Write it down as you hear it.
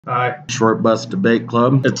Hi. Short Bus Debate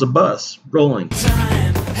Club. It's a bus rolling. I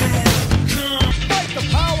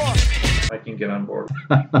can get on board.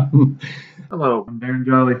 Hello, I'm Darren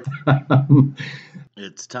Jolly.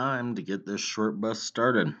 It's time to get this short bus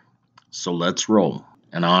started. So let's roll.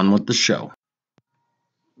 And on with the show.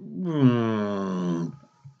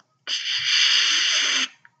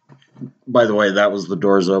 By the way, that was the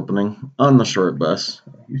doors opening on the short bus.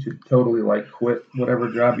 You should totally quit whatever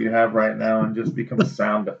job you have right now and just become a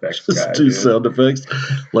sound effects guy. Just do sound effects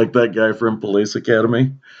like that guy from Police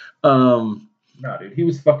Academy. No, dude, he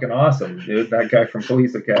was fucking awesome, dude. That guy from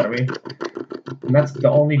Police Academy. And that's the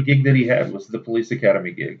only gig that he had was the Police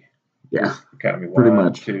Academy gig. Yeah, Academy 1, pretty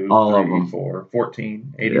much 2, all 3, of them. 4,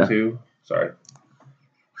 14, 82. Yeah. Sorry.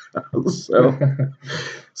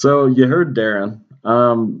 So you heard Darren,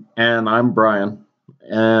 and I'm Brian,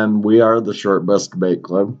 and we are the Short Bus Debate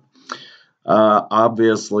Club.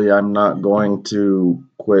 Obviously, I'm not going to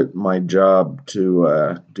quit my job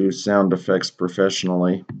to do sound effects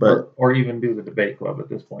professionally, but or even do the debate club at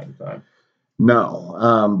this point in time.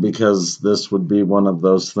 No, because this would be one of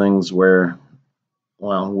those things where,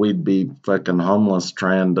 well, we'd be fucking homeless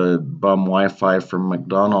trying to bum Wi-Fi from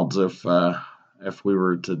McDonald's if we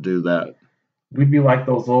were to do that. We'd be like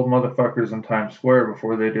those old motherfuckers in Times Square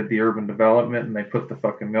before they did the urban development and they put the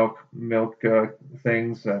fucking milk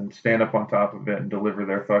things and stand up on top of it and deliver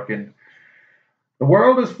their fucking, the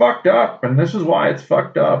world is fucked up and this is why it's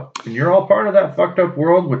fucked up. And you're all part of that fucked up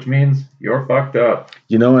world, which means you're fucked up.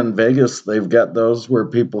 You know, in Vegas, they've got those where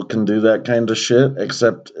people can do that kind of shit,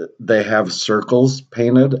 except they have circles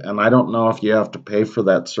painted. And I don't know if you have to pay for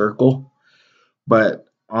that circle, but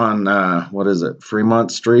on what is it, Fremont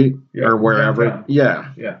Street or wherever? Downtown.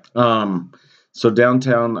 Yeah. So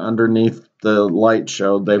downtown underneath the light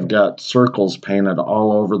show, they've got circles painted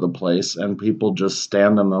all over the place, and people just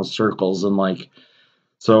stand in those circles and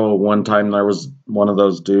so one time there was one of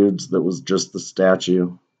those dudes that was just the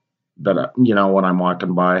statue that when I'm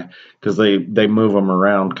walking by, because they move them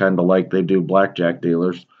around kind of like they do blackjack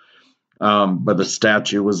dealers. But the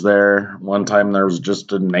statue was there. One time there was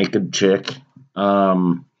just a naked chick.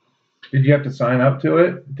 Did you have to sign up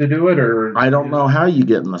to do it, or I don't know how you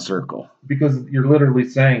get in the circle, because you're literally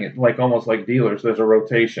saying it almost like dealers. There's a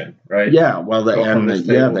rotation, right? Yeah, well, they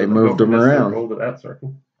moved them around circle to that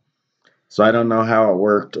circle. So I don't know how it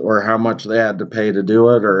worked or how much they had to pay to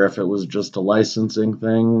do it, or if it was just a licensing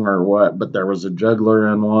thing or what. But there was a juggler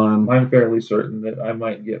in one. I'm fairly certain that I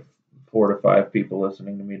might get 4 to 5 people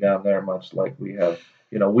listening to me down there, much like we have.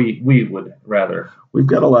 We would rather. We've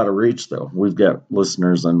got a lot of reach, though. We've got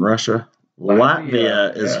listeners in Russia.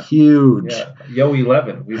 Latvia is huge. Yeah. Yo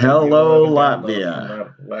 11. Hello,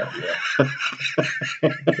 Latvia.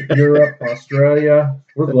 Europe, Australia.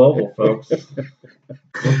 We're global, folks.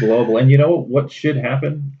 We're global. And you know what should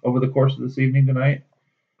happen over the course of this evening tonight?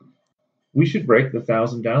 We should break the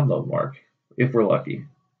 1,000 download mark if we're lucky.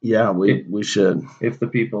 Yeah, we should. If the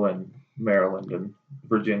people in Maryland and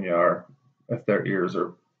Virginia if their ears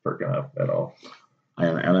are perking up at all.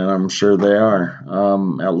 And I'm sure they are,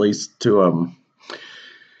 at least 2 of them.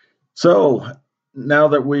 So now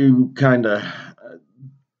that we kind of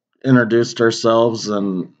introduced ourselves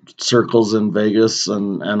and circles in Vegas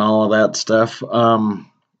and all of that stuff,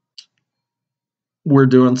 we're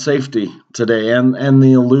doing safety today and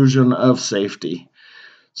the illusion of safety.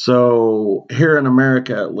 So here in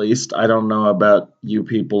America, at least, I don't know about you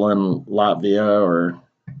people in Latvia or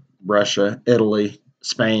Russia, Italy,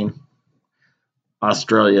 Spain,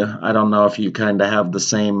 Australia. I don't know if you kind of have the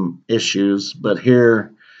same issues, but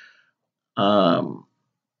here, I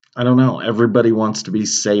don't know. Everybody wants to be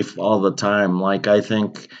safe all the time. I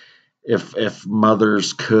think if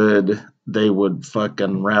mothers could, they would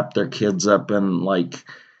fucking wrap their kids up in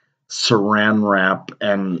saran wrap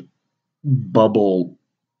and bubble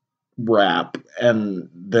wrap and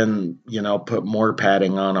then, put more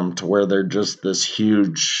padding on them to where they're just this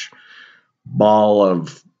huge ball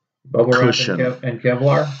of bubble cushion and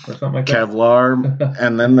Kevlar or something like that. Kevlar,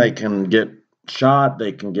 and then they can get shot,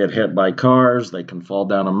 they can get hit by cars, they can fall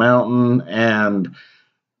down a mountain, and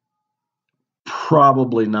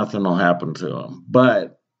probably nothing will happen to them.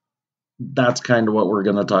 But that's kind of what we're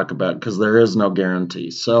going to talk about, because there is no guarantee.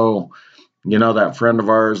 So, that friend of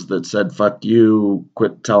ours that said, fuck you,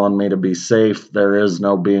 quit telling me to be safe. There is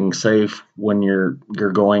no being safe when you're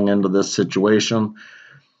going into this situation.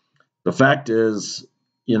 The fact is,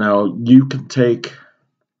 you can take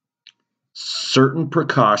certain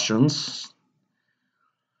precautions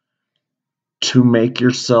to make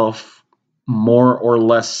yourself more or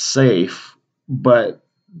less safe, but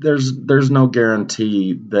there's no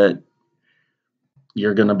guarantee that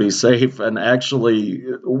you're going to be safe. And actually,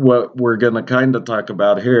 what we're going to kind of talk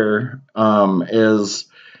about here is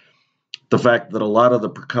the fact that a lot of the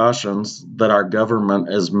precautions that our government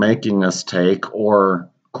is making us take, or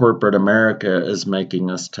corporate America is making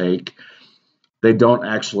us take, they don't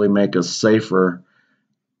actually make us safer.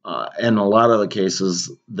 In a lot of the cases,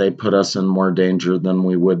 they put us in more danger than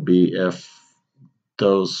we would be if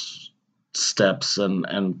those steps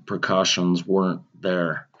and precautions weren't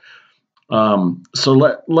there. So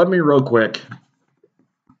let me real quick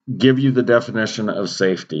give you the definition of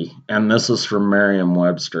safety, and this is from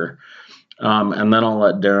Merriam-Webster. And then I'll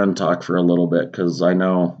let Darren talk for a little bit, because I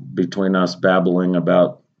know between us babbling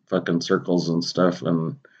about fucking circles and stuff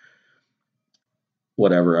and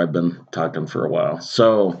whatever, I've been talking for a while.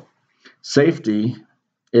 So safety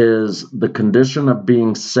is the condition of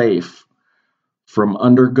being safe from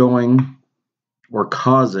undergoing or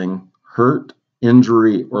causing hurt,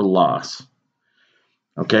 injury, or loss.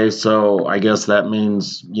 Okay, so I guess that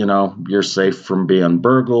means, you're safe from being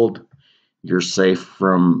burgled, you're safe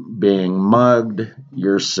from being mugged,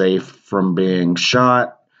 you're safe from being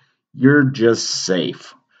shot, you're just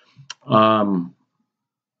safe.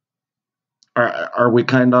 Are we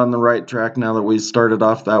kind of on the right track now that we started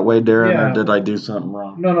off that way, Darren, or did I do something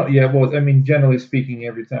wrong? No, yeah. Well, I mean, generally speaking,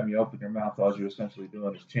 every time you open your mouth, all you're essentially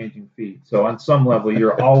doing is changing feet. So on some level,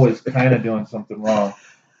 you're always kind of doing something wrong.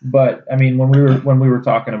 But I mean, when we were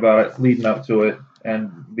talking about it leading up to it,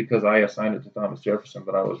 and because I assigned it to Thomas Jefferson,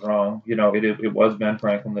 but I was wrong. It was Ben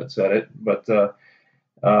Franklin that said it. But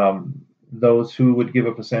those who would give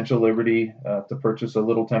up essential liberty to purchase a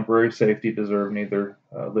little temporary safety deserve neither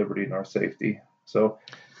liberty nor safety. So,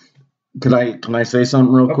 can I say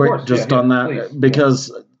something real quick, course, just on that? Please,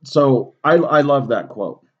 because so I love that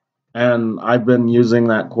quote, and I've been using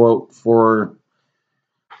that quote for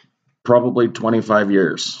probably 25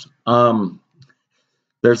 years.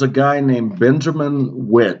 There's a guy named Benjamin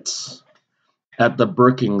Witz at the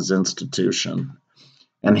Brookings Institution,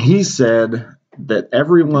 and he said that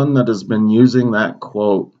everyone that has been using that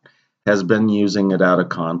quote has been using it out of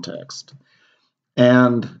context.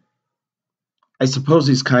 And I suppose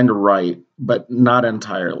he's kind of right, but not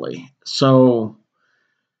entirely. So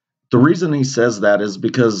the reason he says that is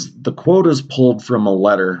because the quote is pulled from a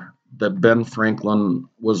letter that Ben Franklin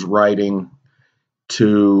was writing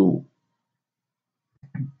to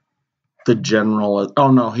the general.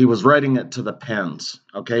 Oh no, he was writing it to the Penns.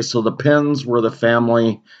 Okay, so the Penns were the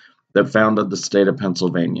family that founded the state of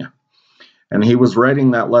Pennsylvania. And he was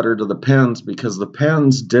writing that letter to the Penns because the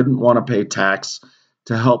Penns didn't want to pay tax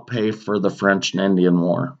to help pay for the French and Indian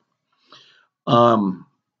War. And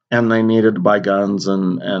they needed to buy guns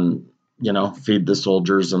and feed the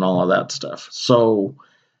soldiers and all of that stuff. So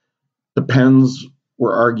the Penns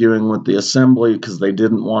were arguing with the assembly because they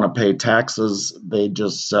didn't want to pay taxes. They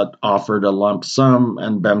just offered a lump sum,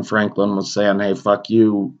 and Ben Franklin was saying, hey, fuck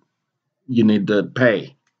you, you need to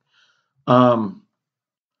pay.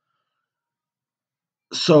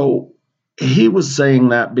 So he was saying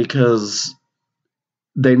that because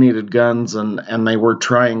they needed guns and they were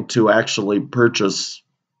trying to actually purchase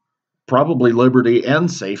probably liberty and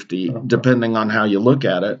safety, depending on how you look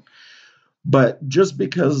at it. But just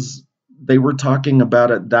because they were talking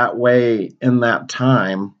about it that way in that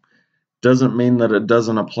time doesn't mean that it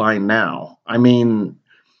doesn't apply now. I mean,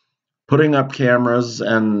 putting up cameras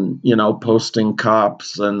and, posting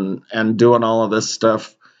cops and doing all of this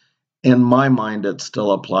stuff, in my mind, it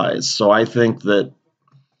still applies. So I think that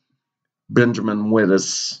Benjamin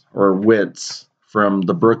Witz from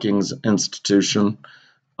the Brookings Institution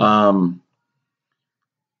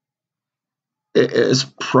is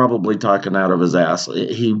probably talking out of his ass.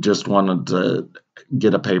 He just wanted to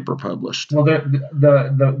get a paper published. Well,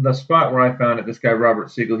 the spot where I found it, this guy Robert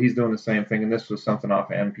Siegel, he's doing the same thing, and this was something off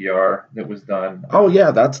NPR that was done. Oh yeah,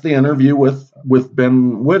 that's the interview with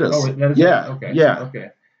Ben Witz. Oh, that is yeah, okay. Yeah. Okay.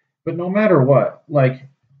 But no matter what, like,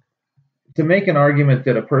 to make an argument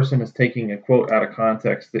that a person is taking a quote out of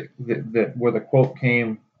context, that where the quote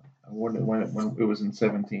came when it was in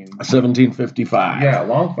 1755. Yeah, a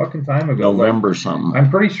long fucking time ago. November something.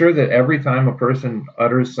 I'm pretty sure that every time a person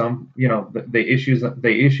utters they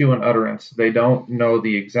issue an utterance, they don't know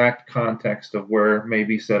the exact context of where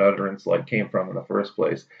maybe said utterance came from in the first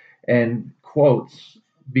place. And quotes,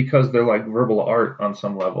 because they're like verbal art on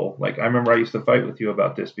some level. Like, I remember I used to fight with you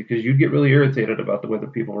about this because you'd get really irritated about the way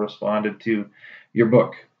that people responded to your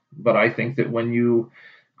book. But I think that when you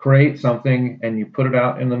create something and you put it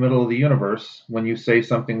out in the middle of the universe, when you say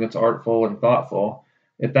something that's artful and thoughtful,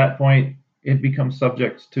 at that point it becomes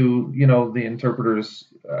subject to the interpreters,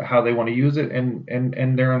 how they want to use it and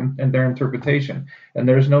their interpretation. And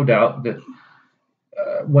there's no doubt that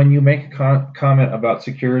when you make a comment about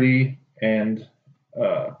security and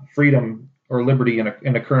freedom or liberty in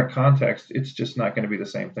a current context, it's just not going to be the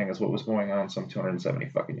same thing as what was going on some 270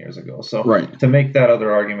 fucking years ago. So Right. to make that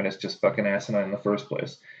other argument is just fucking asinine in the first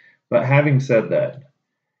place. But having said that,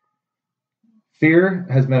 fear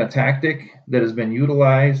has been a tactic that has been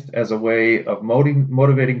utilized as a way of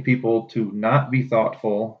motivating people to not be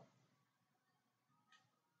thoughtful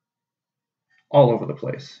all over the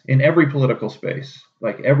place in every political space.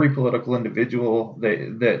 Like every political individual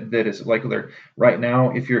that is like they're right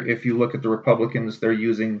now. If you look at the Republicans, they're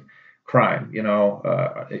using crime.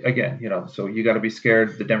 Again, so you got to be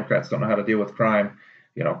scared. The Democrats don't know how to deal with crime.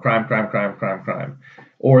 Crime.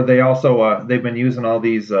 Or they also they've been using all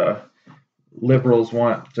these liberals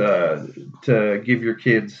want to give your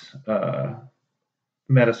kids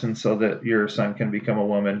medicine so that your son can become a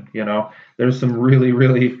woman. There's some really,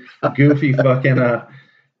 really goofy fucking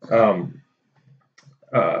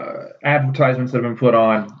advertisements that have been put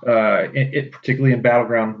on, particularly in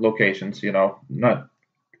battleground locations. Not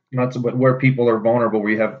so, but where people are vulnerable,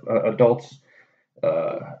 where you have adults,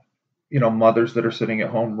 mothers that are sitting at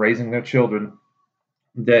home raising their children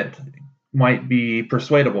that might be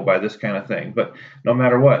persuadable by this kind of thing. But no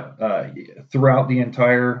matter what, throughout the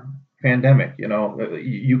entire pandemic,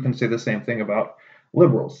 you can say the same thing about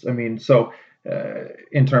liberals. I mean, so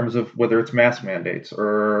in terms of whether it's mask mandates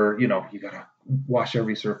or, you got to wash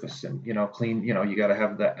every surface and, clean, you got to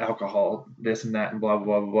have the alcohol, this and that and blah,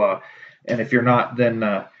 blah, blah, blah. And if you're not, then,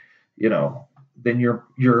 then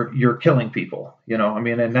you're killing people, I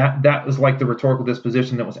mean, and that was like the rhetorical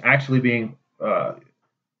disposition that was actually being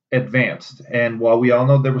advanced. And while we all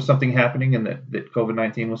know there was something happening and that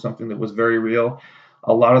COVID-19 was something that was very real,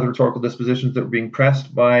 a lot of the rhetorical dispositions that were being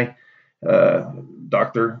pressed by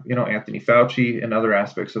Dr. Anthony Fauci and other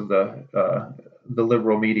aspects of the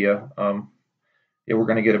liberal media, we're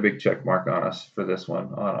going to get a big check mark on us for this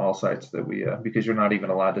one on all sites that we because you're not even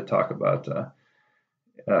allowed to talk about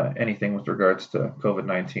anything with regards to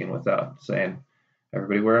COVID-19 without saying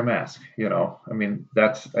everybody wear a mask. I mean,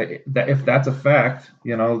 if that's a fact,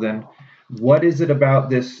 then what is it about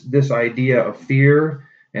this idea of fear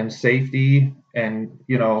and safety and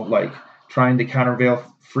like trying to countervail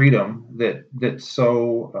freedom that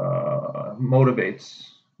so motivates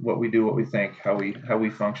what we do, what we think, how we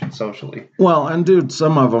function socially? Well, and dude,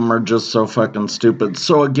 some of them are just so fucking stupid.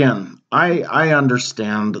 So again, I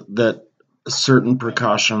understand that certain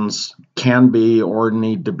precautions can be or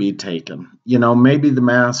need to be taken. Maybe the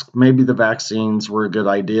mask, maybe the vaccines were a good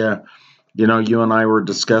idea. You and I were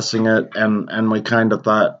discussing it, and we kind of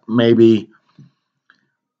thought maybe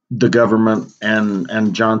the government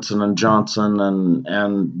and Johnson and Johnson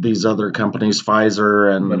and these other companies,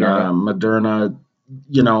 Pfizer and Moderna,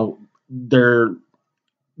 they're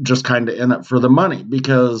just kind of in it for the money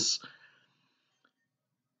because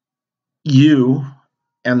you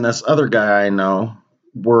and this other guy I know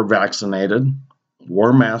were vaccinated,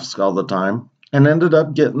 wore masks all the time, and ended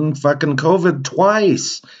up getting fucking COVID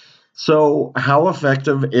twice. So how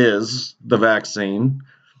effective is the vaccine?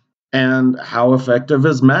 And how effective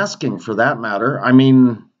is masking, for that matter? I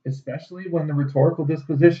mean, especially when the rhetorical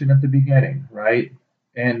disposition at the beginning, right?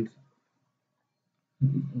 And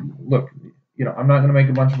look, I'm not going to make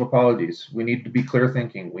a bunch of apologies. We need to be clear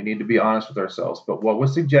thinking. We need to be honest with ourselves. But what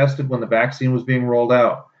was suggested when the vaccine was being rolled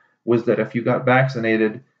out was that if you got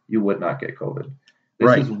vaccinated, you would not get COVID.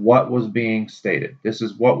 This is what was being stated. This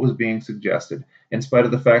is what was being suggested, in spite of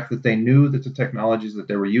the fact that they knew that the technologies that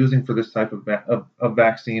they were using for this type of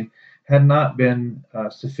vaccine had not been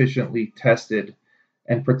sufficiently tested,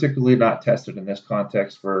 and particularly not tested in this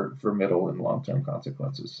context for middle and long-term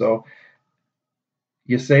consequences. So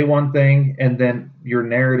you say one thing, and then your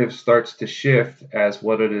narrative starts to shift as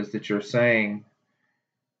what it is that you're saying.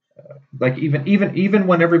 Like even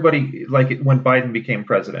when everybody, like when Biden became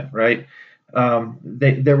president, right?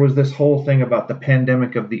 There was this whole thing about the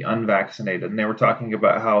pandemic of the unvaccinated, and they were talking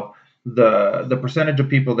about how the percentage of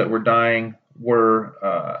people that were dying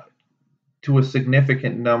were to a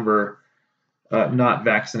significant number not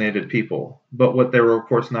vaccinated people. But what they were, of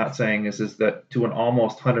course, not saying is that to an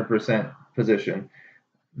almost 100% position,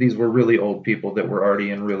 these were really old people that were already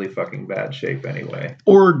in really fucking bad shape anyway.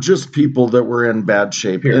 Or just people that were in bad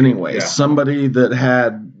shape anyway. Yeah. Somebody that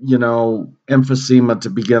had, emphysema to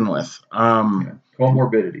begin with.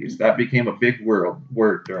 Comorbidities. That became a big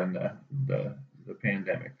word during the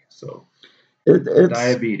pandemic. So it's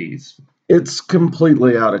diabetes. It's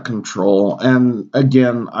completely out of control. And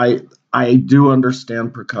again, I do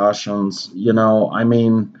understand precautions. I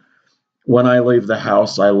mean, when I leave the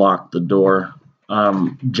house, I lock the door.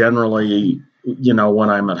 Generally, when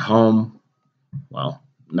I'm at home, well,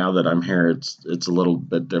 now that I'm here, it's a little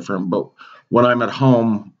bit different. But when I'm at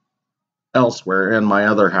home elsewhere in my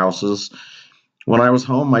other houses, when I was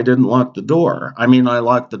home, I didn't lock the door. I mean, I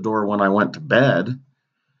locked the door when I went to bed,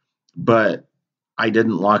 but I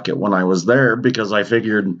didn't lock it when I was there because I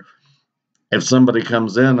figured if somebody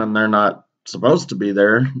comes in and they're not supposed to be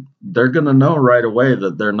there, they're going to know right away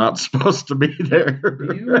that they're not supposed to be there.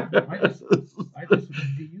 Do you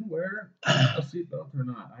wear a seatbelt or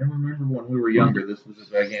not? I remember when we were younger, this was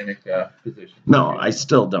a gigantic position. No, I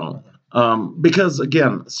still don't. Because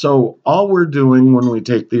again, so all we're doing when we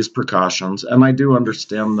take these precautions, and I do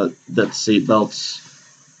understand that seatbelts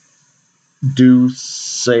do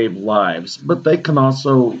save lives, but they can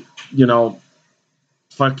also,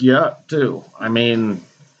 fuck you up too. I mean,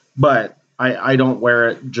 but I don't wear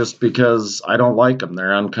it just because I don't like them.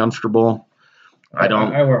 They're uncomfortable. I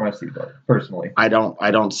wear my seatbelt personally. I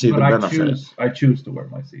don't see the benefit. I choose to wear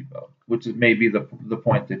my seatbelt, which is maybe the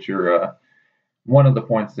point that you're one of the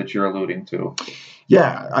points that you're alluding to.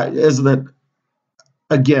 Yeah, is that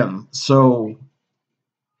again? So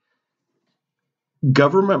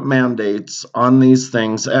government mandates on these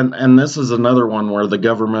things, and this is another one where the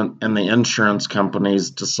government and the insurance companies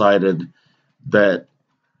decided that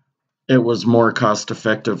it was more cost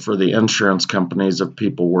effective for the insurance companies if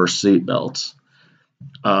people wore seatbelts.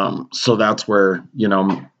 So that's where,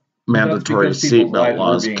 mandatory seatbelt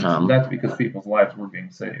laws come. That's because people's lives were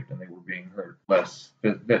being saved and they were being hurt less.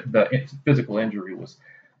 The physical injury was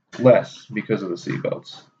less because of the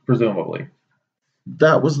seatbelts, presumably.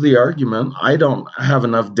 That was the argument. I don't have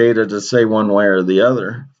enough data to say one way or the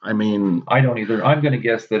other. I mean, I don't either. I'm going to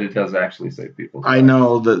guess that it does actually save people's lives. I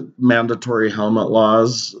know that mandatory helmet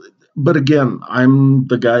laws, but again, I'm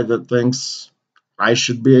the guy that thinks I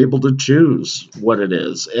should be able to choose what it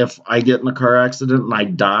is. If I get in a car accident and I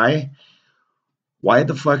die, why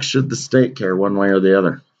the fuck should the state care one way or the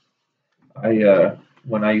other?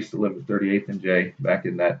 When I used to live at 38th and J back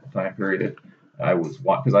in that time period, I was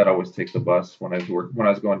because I'd always take the bus when I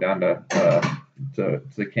was going down to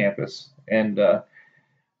the campus, and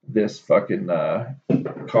this fucking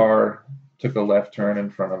car took a left turn in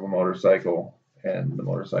front of a motorcycle, and the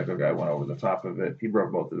motorcycle guy went over the top of it. He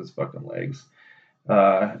broke both of his fucking legs.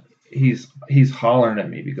 He's hollering at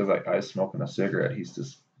me because I was smoking a cigarette. He's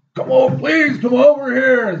just, come on, please, come over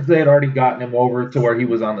here. They had already gotten him over to where he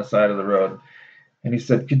was on the side of the road. And he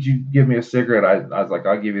said, could you give me a cigarette? I was like,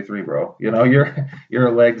 I'll give you 3, bro.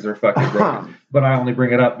 Your legs are fucking broken. But I only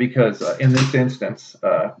bring it up because in this instance,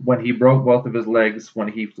 when he broke both of his legs, when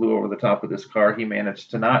he flew over the top of this car, he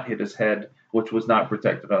managed to not hit his head, which was not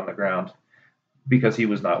protected on the ground because he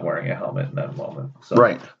was not wearing a helmet in that moment. So.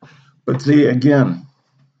 Right. But see, again,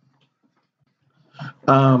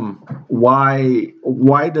 why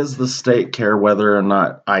does the state care whether or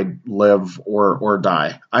not I live or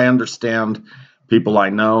die? I understand people I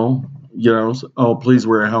know, oh, please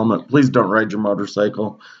wear a helmet. Please don't ride your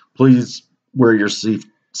motorcycle. Please wear your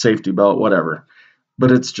safety belt, whatever.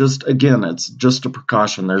 But it's just a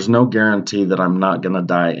precaution. There's no guarantee that I'm not going to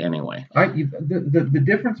die anyway. The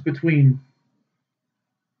difference between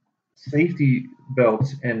safety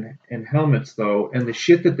belts and helmets, though, and the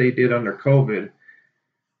shit that they did under COVID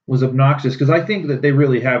was obnoxious, because I think that they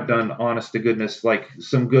really have done, honest to goodness, like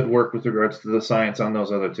some good work with regards to the science on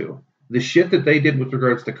those other two. The shit that they did with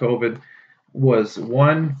regards to COVID was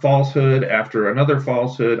one falsehood after another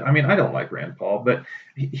falsehood. I mean, I don't like Rand Paul, but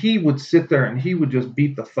he would sit there and he would just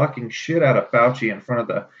beat the fucking shit out of Fauci in front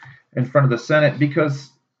of the Senate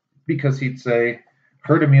because he'd say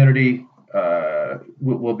herd immunity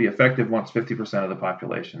will be effective once 50% of the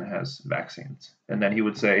population has vaccines, and then he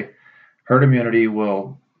would say herd immunity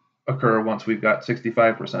will occur once we've got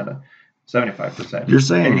 65%, 75%. You're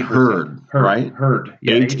saying herd, right? Herd.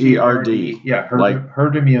 Yeah, H-E-R-D. Yeah,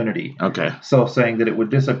 herd immunity. Okay. So saying that it would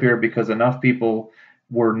disappear because enough people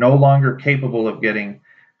were no longer capable of getting,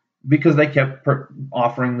 because they kept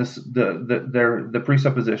offering this, the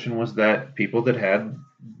presupposition was that people that had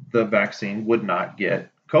the vaccine would not get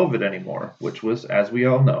COVID anymore, which was, as we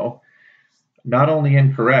all know, not only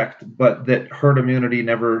incorrect, but that herd immunity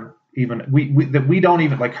never even we don't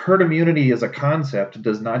even, like, herd immunity as a concept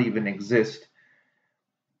does not even exist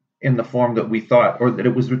in the form that we thought, or that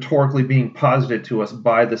it was rhetorically being posited to us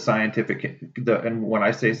by the scientific. And when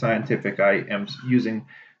I say scientific, I am using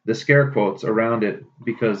the scare quotes around it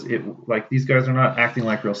because these guys are not acting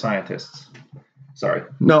like real scientists. Sorry.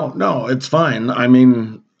 No, it's fine. I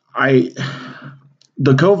mean,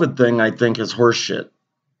 the COVID thing I think is horseshit,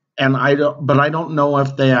 and I don't know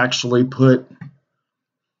if they actually put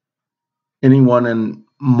anyone in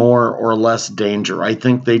more or less danger. I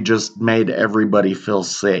think they just made everybody feel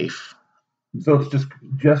safe. So it's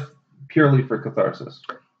just purely for catharsis.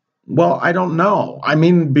 Well, I don't know. I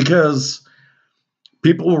mean, because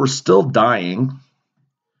people were still dying.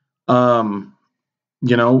 Um,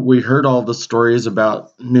 we heard all the stories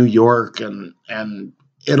about New York and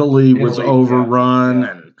Italy was Italy, overrun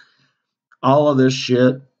yeah. and all of this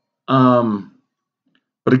shit. But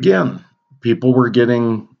again, people were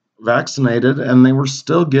getting vaccinated and they were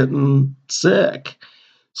still getting sick.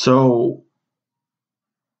 So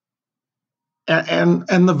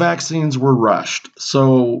and the vaccines were rushed.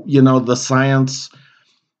 So, the science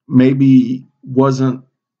maybe wasn't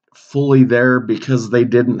fully there because they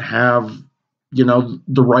didn't have,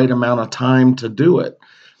 the right amount of time to do it.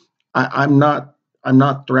 I'm not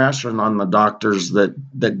thrashing on the doctors that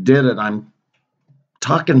did it. I'm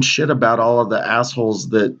talking shit about all of the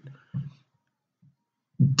assholes that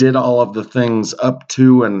did all of the things up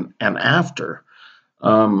to and after.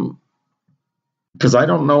 Because I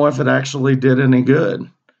don't know if it actually did any good.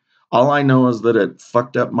 All I know is that it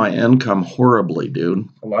fucked up my income horribly, dude.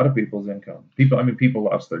 A lot of people's income. People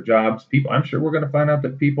lost their jobs. I'm sure we're going to find out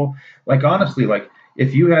that people, like, honestly, like,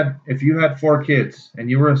 if you had 4 kids and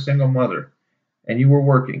you were a single mother and you were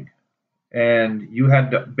working and you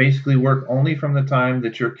had to basically work only from the time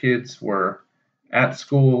that your kids were at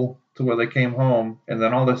school to where they came home, and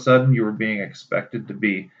then all of a sudden you were being expected to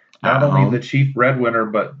be not At only the home. chief breadwinner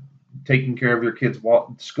but taking care of your kids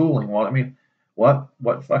while schooling. Well, I mean, what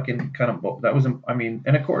fucking kind of that was? I mean,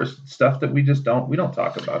 and of course, stuff that we don't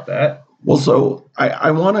talk about that. Well, so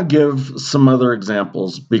I want to give some other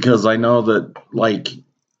examples because I know that, like,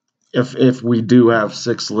 if we do have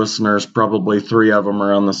 6 listeners, probably 3 of them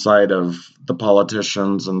are on the side of the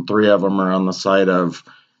politicians and 3 of them are on the side of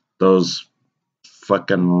those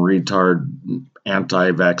fucking retard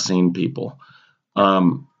anti-vaccine people.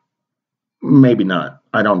 Maybe not.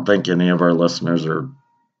 I don't think any of our listeners are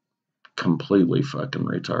completely fucking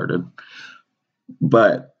retarded,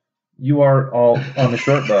 but You are all on the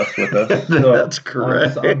short bus with us, so that's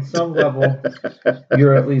correct. on some level,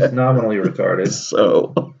 you're at least nominally retarded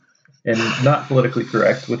So, and not politically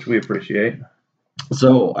correct, which we appreciate.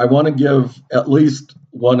 so I want to give at least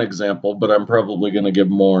one example, but I'm probably going to give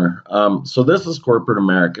more. So this is corporate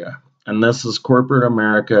America, and this is corporate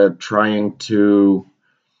America trying to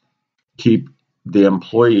keep the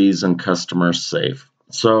employees and customers safe.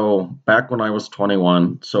 So back when I was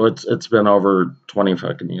 21, so it's been over 20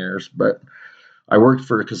 fucking years, but I worked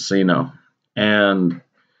for a casino, and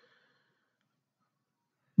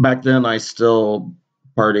back then I still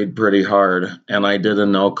partied pretty hard, and I did a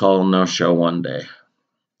no call, no show one day.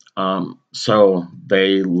 So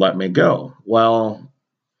they let me go. Well,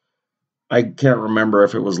 I can't remember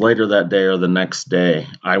if it was later that day or the next day.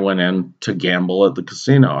 I went in to gamble at the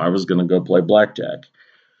casino. I was going to go play blackjack.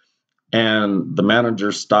 And the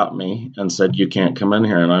manager stopped me and said, "You can't come in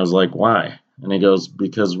here." And I was like, "Why?" And he goes,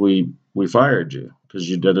 "Because we fired you because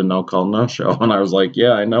you did a no call, no show." And I was like,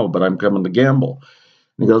 "Yeah, I know, but I'm coming to gamble."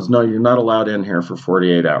 And he goes, "No, you're not allowed in here for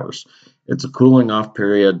 48 hours. It's a cooling off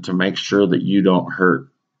period to make sure that you don't hurt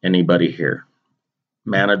anybody here.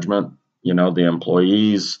 Management, the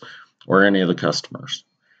employees, or any of the customers."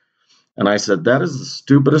 And I said, "That is the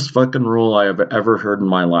stupidest fucking rule I have ever heard in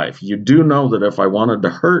my life. You do know that if I wanted to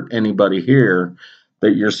hurt anybody here,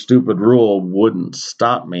 that your stupid rule wouldn't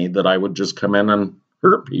stop me, that I would just come in and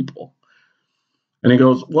hurt people." And he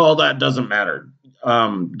goes, "Well, that doesn't matter.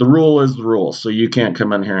 The rule is the rule, so you can't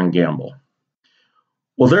come in here and gamble."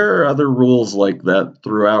 Well, there are other rules like that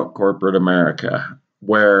throughout corporate America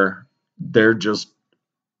where they're just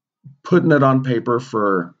putting it on paper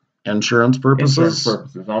for insurance Insurance purposes.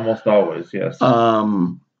 purposes, almost always, yes.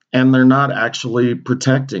 And they're not actually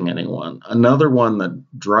protecting anyone. Another one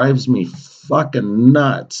that drives me fucking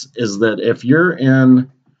nuts is that if you're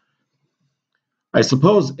in, I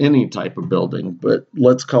suppose, any type of building, but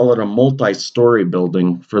let's call it a multi-story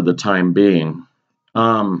building for the time being.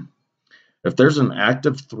 If there's an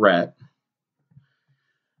active threat,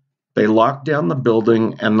 they lock down the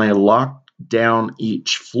building and they lock down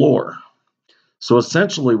each floor. So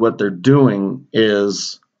essentially, what they're doing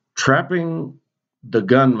is trapping the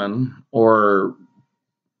gunman or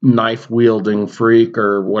knife wielding freak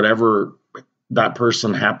or whatever that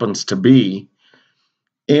person happens to be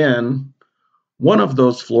in one of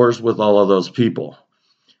those floors with all of those people.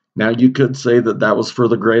 Now, you could say that that was for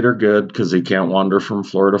the greater good because he can't wander from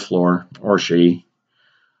floor to floor, or she.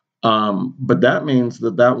 But that means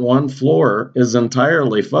that that one floor is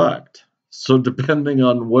entirely fucked. So depending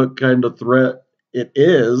on what kind of threat it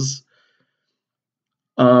is,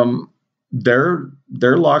 they're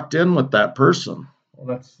locked in with that person. Well,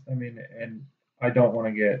 that's, I mean, and I don't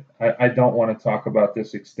want to I don't want to talk about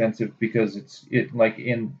this extensive because it like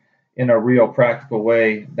in a real practical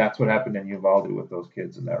way, that's what happened in Uvalde with those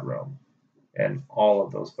kids in that room. And all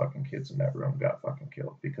of those fucking kids in that room got fucking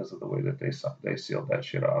killed because of the way that they sealed that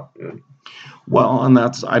shit off, dude. Well, and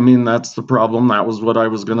that's the problem. That was what I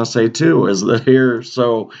was going to say too, is that here,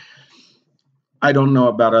 so I don't know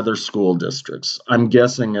about other school districts. I'm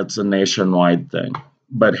guessing it's a nationwide thing.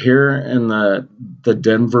 But here in the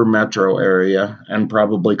Denver metro area and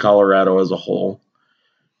probably Colorado as a whole,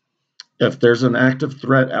 if there's an active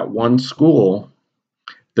threat at one school,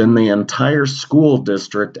 then the entire school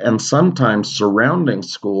district and sometimes surrounding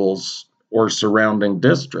schools or surrounding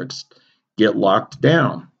districts get locked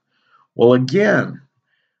down. Well, again,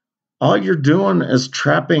 all you're doing is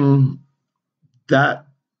trapping that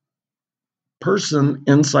person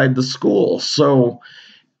inside the school. So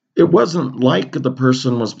it wasn't like the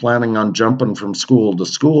person was planning on jumping from school to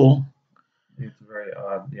school. It's very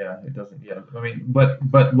odd. Yeah, it doesn't. Yeah, I mean, but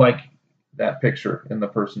like that picture in the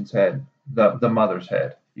person's head, the mother's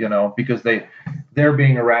head, you know, because they're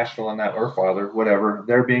being irrational in that, or father, whatever.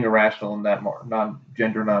 They're being irrational in that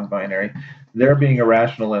non-binary. They're being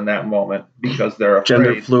irrational in that moment because they're afraid.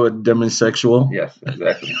 Gender fluid demisexual. Yes,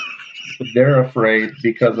 exactly. They're afraid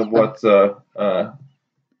because of what's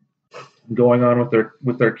going on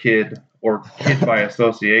with their kid or kid by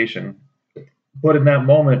association. But in that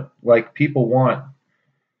moment, like people want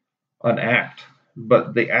an act,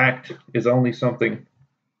 but the act is only something.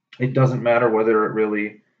 It doesn't matter whether it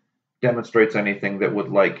really demonstrates anything that would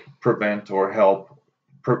like prevent or help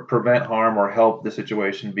prevent harm or help the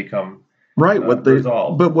situation become right.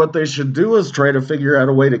 Resolved. But what they should do is try to figure out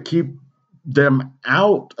a way to keep them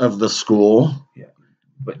out of the school. Yeah,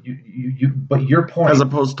 but but your point, as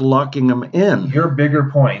opposed to locking them in. Your bigger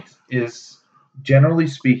point is, generally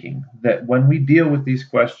speaking, that when we deal with these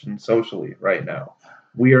questions socially right now,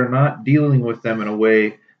 we are not dealing with them in a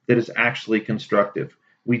way that is actually constructive.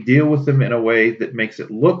 We deal with them in a way that makes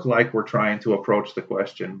it look like we're trying to approach the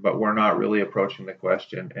question, but we're not really approaching the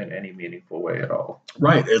question in any meaningful way at all.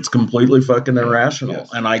 Right. It's completely fucking irrational.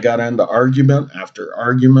 Yes. And I got into argument after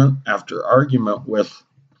argument after argument with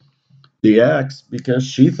the ex because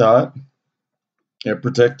she thought it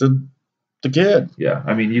protected the kid. Yeah,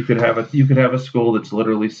 I mean, you could have a school that's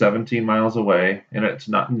literally 17 miles away, and it's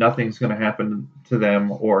nothing's going to happen to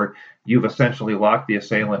them, or you've essentially locked the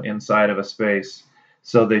assailant inside of a space,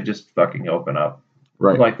 so they just fucking open up,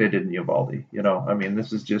 right? Like they did in Uvalde. You know, I mean,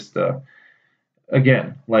 this is just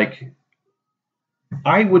again, like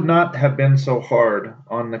I would not have been so hard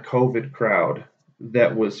on the COVID crowd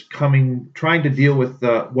that was trying to deal with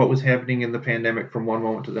what was happening in the pandemic from one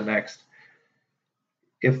moment to the next,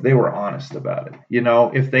 if they were honest about it. You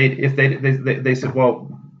know, if they said,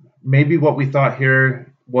 well, maybe what we thought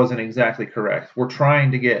here wasn't exactly correct. We're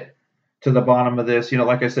trying to get to the bottom of this. You know,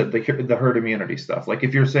 like I said, the herd immunity stuff. Like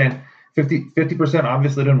if you're saying 50%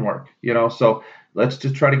 obviously didn't work, you know, so let's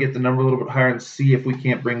just try to get the number a little bit higher and see if we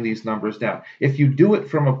can't bring these numbers down. If you do it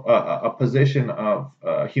from a position of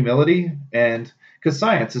humility, and because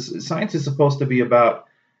science is supposed to be about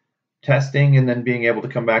testing and then being able to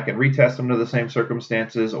come back and retest them to the same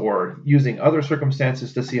circumstances, or using other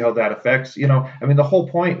circumstances to see how that affects, you know, I mean, the whole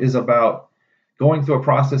point is about going through a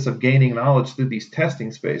process of gaining knowledge through these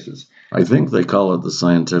testing spaces. I think they call it the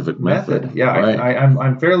scientific method. Yeah, right?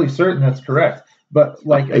 I'm fairly certain that's correct. But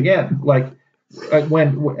like, again, like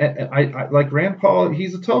when I like Rand Paul,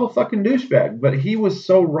 he's a total fucking douchebag, but he was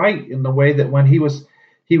so right in the way that when he was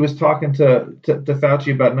talking to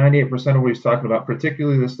Fauci about 98% of what he's talking about,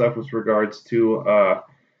 particularly the stuff with regards to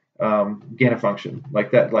gain of function, like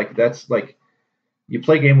that. Like that's like you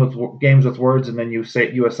play games with words and then you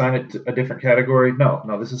assign it to a different category.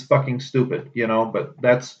 No, this is fucking stupid, you know. But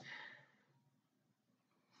that's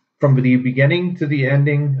from the beginning to the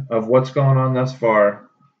ending of what's gone on thus far.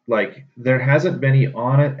 Like there hasn't been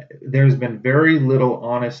there's been very little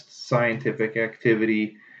honest scientific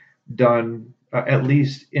activity done, at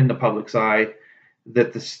least in the public's eye,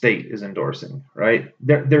 that the state is endorsing, right?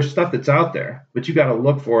 There's stuff that's out there, but you got to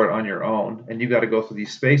look for it on your own, and you got to go through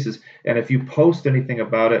these spaces. And if you post anything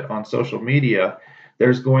about it on social media,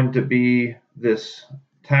 there's going to be this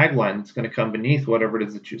tagline that's going to come beneath whatever it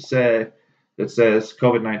is that you say that says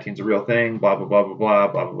COVID-19 is a real thing, blah, blah, blah, blah, blah,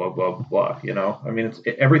 blah, blah, blah, blah, blah. You know, I mean,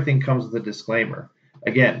 everything comes with a disclaimer.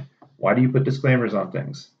 Again, why do you put disclaimers on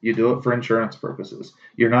things? You do it for insurance purposes.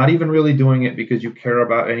 You're not even really doing it because you care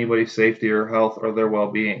about anybody's safety or health or their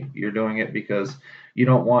well-being. You're doing it because you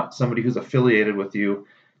don't want somebody who's affiliated with you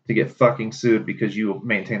to get fucking sued because you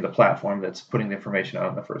maintain the platform that's putting the information out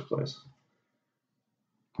in the first place.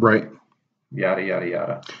 Right. yada yada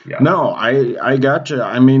yada. Yeah. No, I gotcha.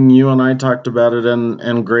 I mean, you and I talked about it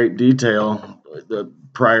in great detail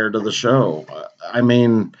prior to the show. I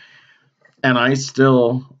mean, and I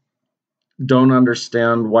still don't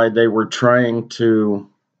understand why they were trying to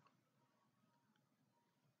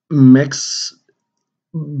mix,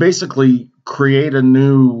 basically create a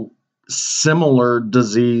new similar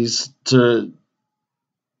disease to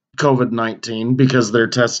COVID-19 because they're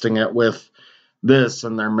testing it with this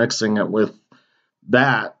and they're mixing it with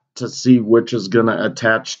that to see which is going to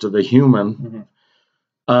attach to the human.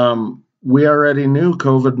 We already knew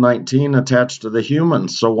COVID-19 attached to the human,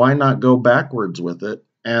 so why not go backwards with it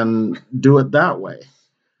and do it that way?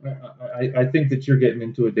 I think that you're getting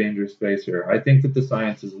into a dangerous space here. I think that the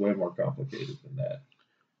science is way more complicated than that.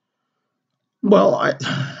 Well,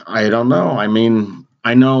 I don't know. I mean,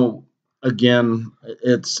 I know, again,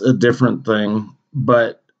 it's a different thing,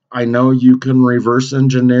 but I know you can reverse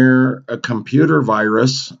engineer a computer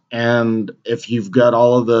virus, and if you've got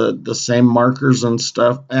all of the same markers and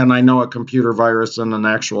stuff, and I know a computer virus and an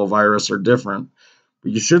actual virus are different,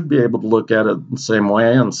 but you should be able to look at it the same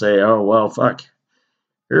way and say, oh, well, fuck,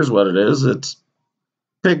 here's what it is. It's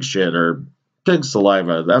pig shit or pig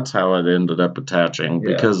saliva. That's how it ended up attaching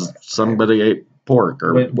because somebody ate pork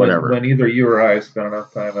or whatever. When either you or I spent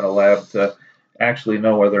enough time in a lab to actually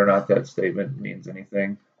know whether or not that statement means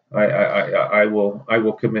anything, I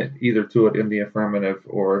will commit either to it in the affirmative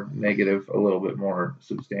or negative a little bit more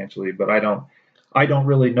substantially, but I don't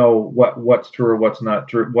really know what's true or what's not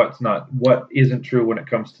true, what isn't true when it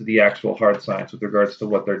comes to the actual hard science with regards to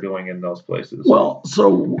what they're doing in those places. Well, so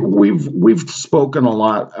we've spoken a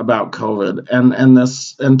lot about COVID, and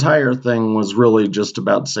this entire thing was really just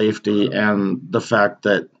about safety and the fact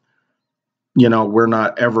that we're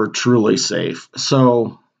not ever truly safe.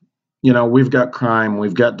 So we've got crime,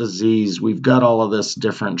 we've got disease, we've got all of this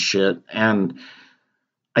different shit, and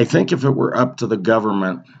I think if it were up to the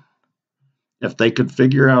government, if they could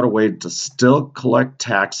figure out a way to still collect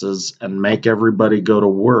taxes and make everybody go to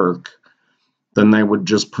work, then they would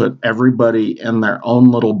just put everybody in their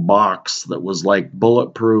own little box that was like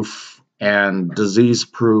bulletproof and disease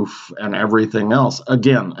proof and everything else.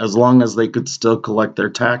 Again, as long as they could still collect their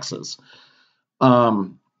taxes.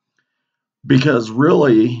 Because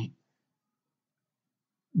really,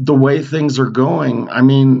 the way things are going, I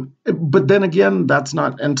mean, but then again, that's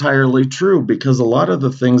not entirely true because a lot of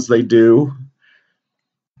the things they do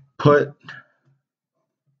put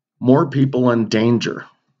more people in danger.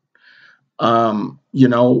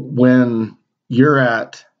 When you're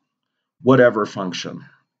at whatever function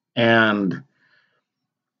and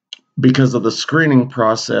because of the screening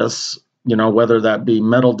process, whether that be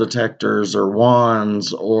metal detectors or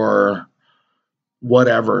wands or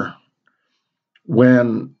whatever,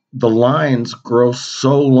 when the lines grow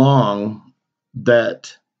so long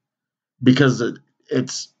that because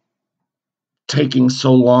it's taking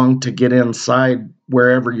so long to get inside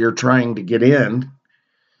wherever you're trying to get in,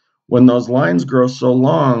 when those lines grow so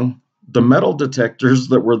long, the metal detectors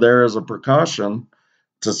that were there as a precaution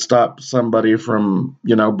to stop somebody from,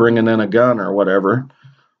 bringing in a gun or whatever,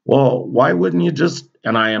 well, why wouldn't you just,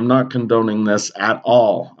 and I am not condoning this at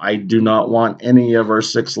all. I do not want any of our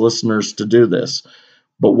 6 listeners to do this.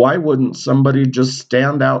 But why wouldn't somebody just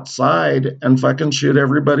stand outside and fucking shoot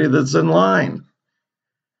everybody that's in line?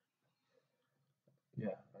 Yeah,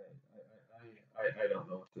 I don't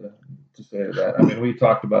know what to say to that. I mean, we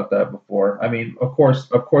talked about that before. I mean, of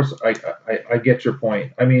course, I get your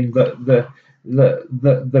point. I mean, the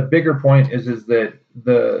bigger point is that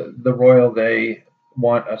the royal, they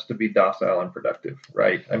want us to be docile and productive,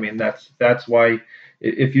 right? I mean, that's why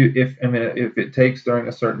if it takes during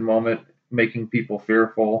a certain moment making people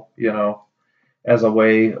fearful, as a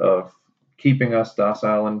way of keeping us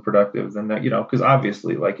docile and productive, then that, because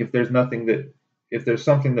obviously, like if there's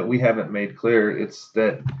something that we haven't made clear, it's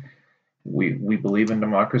that we believe in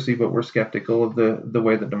democracy, but we're skeptical of the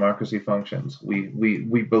way that democracy functions.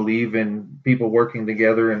 We believe in people working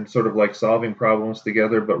together and sort of like solving problems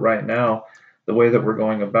together, but right now, the way that we're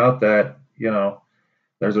going about that,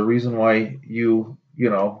 there's a reason why you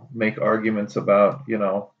make arguments about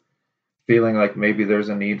feeling like maybe there's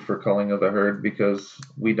a need for culling of the herd because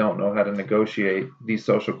we don't know how to negotiate these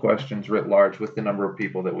social questions writ large with the number of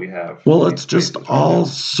people that we have. Well, it's just all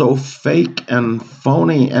so fake and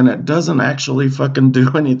phony, and it doesn't actually fucking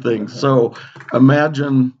do anything. So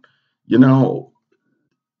imagine,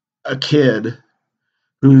 a kid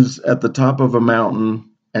who's at the top of a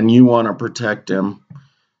mountain and you want to protect him.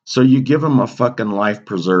 So you give him a fucking life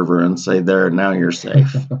preserver and say, there, now you're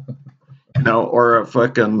safe. or a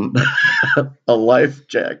fucking a life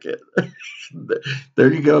jacket.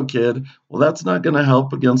 There you go, kid. Well, that's not going to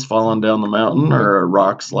help against falling down the mountain or a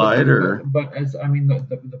rock slide or. But as I mean,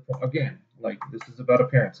 again, like this is about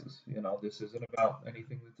appearances. This isn't about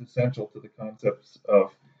anything that's essential to the concepts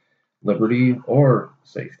of liberty or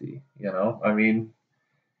safety. I mean,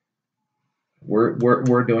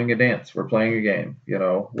 we're doing a dance. We're playing a game.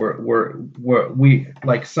 We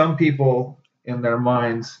like some people in their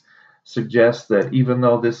minds suggest that even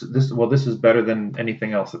though this is better than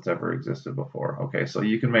anything else that's ever existed before. Okay, so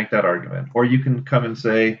you can make that argument, or you can come and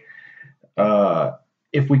say,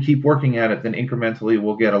 if we keep working at it, then incrementally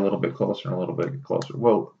we'll get a little bit closer and a little bit closer.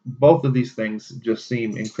 Well, both of these things just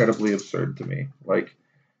seem incredibly absurd to me. Like,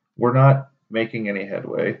 we're not making any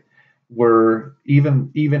headway. We're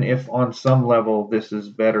even if on some level this is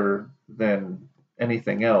better than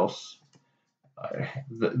anything else,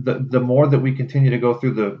 the more that we continue to go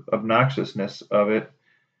through the obnoxiousness of it,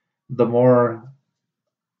 the more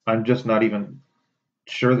I'm just not even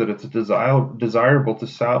sure that it's desirable to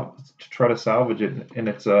try to salvage it in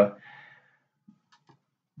its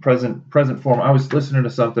present form. I was listening to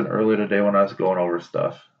something earlier today when I was going over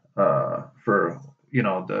stuff for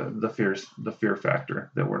the fear factor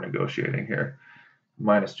that we're negotiating here,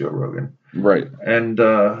 minus Joe Rogan. Right. And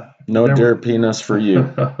no dear penis for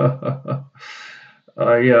you.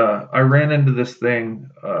 I ran into this thing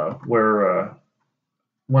where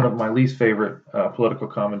one of my least favorite political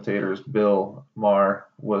commentators, Bill Maher,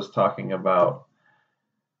 was talking about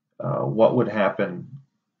what would happen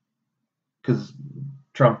because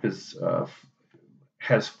Trump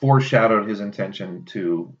has foreshadowed his intention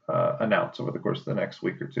to announce over the course of the next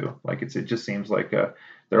week or two. Like it just seems like there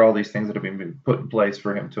are all these things that have been put in place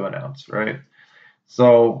for him to announce, right?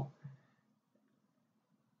 So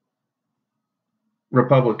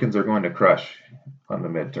Republicans are going to crush on the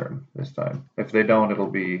midterm this time. If they don't, it'll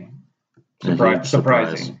be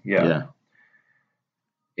surprising. Yeah.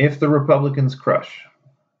 If the Republicans crush,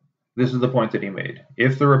 this is the point that he made.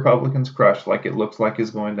 If the Republicans crush, like it looks like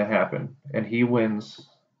is going to happen, and he wins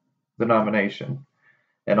the nomination,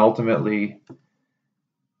 and ultimately,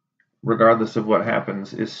 regardless of what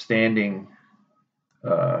happens, is standing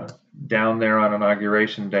down there on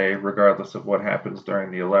Inauguration Day, regardless of what happens during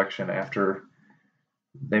the election after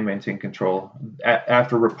they maintain control,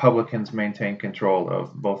 after Republicans maintain control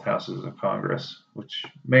of both houses of Congress, which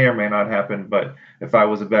may or may not happen. But if I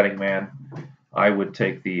was a betting man, I would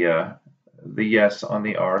take the yes on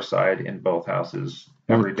the R side in both houses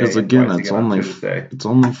every day. Because again, it's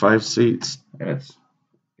only 5 seats, and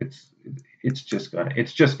it's just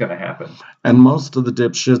gonna happen. And most of the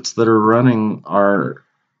dipshits that are running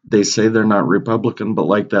they say they're not Republican, but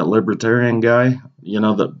like that libertarian guy,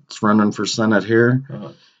 that's running for Senate here,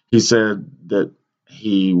 he said that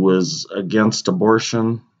he was against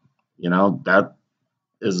abortion. That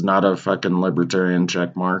is not a fucking libertarian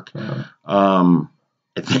check mark. I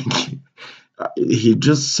think he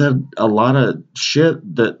just said a lot of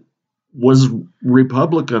shit that was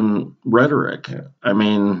Republican rhetoric. Yeah. I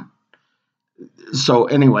mean, so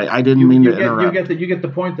anyway, I didn't mean to interrupt. You get the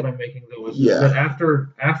point that I'm making, though, is that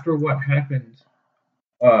after what happened,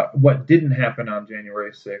 what didn't happen on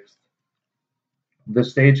January 6th, the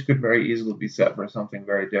stage could very easily be set for something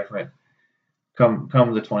very different come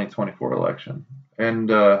the 2024 election.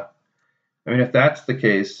 And I mean, if that's the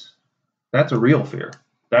case, that's a real fear.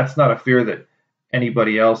 That's not a fear that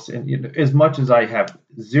anybody else, as much as I have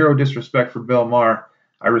zero disrespect for Bill Maher,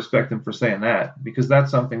 I respect him for saying that, because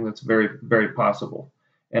that's something that's very, very possible.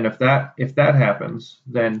 And if that happens,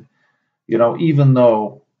 then, even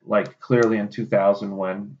though, like, clearly in 2000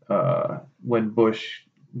 when Bush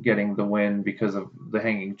getting the win because of the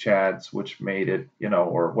hanging chads, which made it,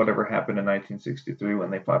 or whatever happened in 1963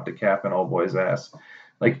 when they popped a cap in old boy's ass,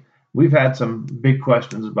 like, we've had some big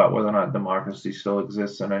questions about whether or not democracy still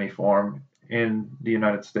exists in any form in the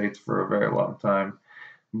United States for a very long time.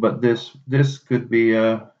 But this could be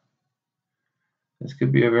a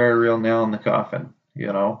very real nail in the coffin,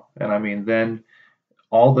 And I mean, then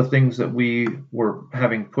all the things that we were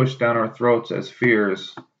having pushed down our throats as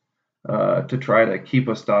fears to try to keep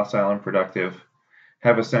us docile and productive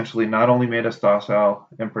have essentially not only made us docile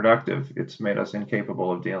and productive, it's made us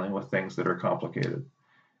incapable of dealing with things that are complicated.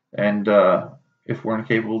 And if we're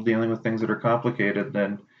incapable of dealing with things that are complicated,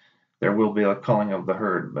 then there will be a culling of the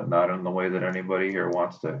herd, but not in the way that anybody here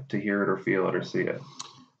wants to hear it or feel it or see it.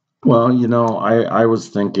 Well, I was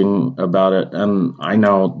thinking about it, and I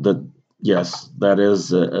know that, yes, that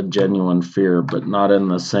is a genuine fear, but not in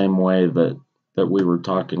the same way that we were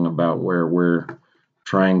talking about, where we're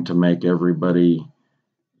trying to make everybody,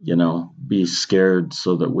 be scared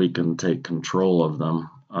so that we can take control of them,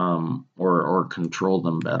 or control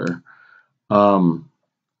them better.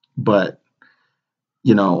 But,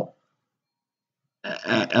 you know,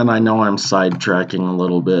 and I know I'm sidetracking a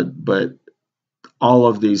little bit, but all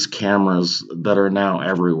of these cameras that are now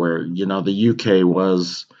everywhere, the UK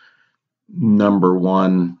was number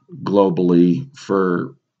one globally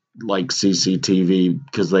for like CCTV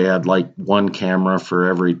because they had like one camera for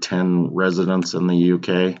every 10 residents in the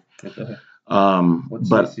UK.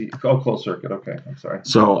 But closed circuit. Okay, I'm sorry.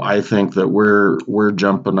 So I think that we're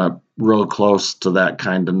jumping up real close to that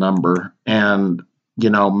kind of number, and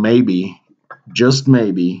maybe, just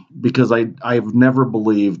maybe, because I've never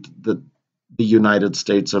believed that the United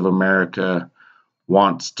States of America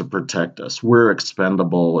wants to protect us. We're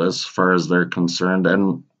expendable as far as they're concerned,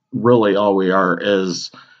 and really all we are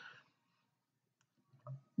is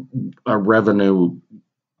a revenue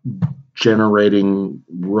generating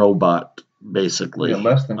robot, basically. Yeah,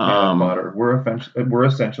 less than cannon fodder. We're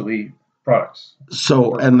essentially products.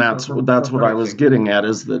 So, and that's what I was getting at,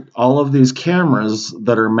 is that all of these cameras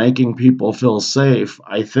that are making people feel safe,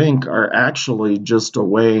 I think, are actually just a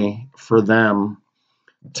way for them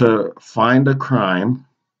to find a crime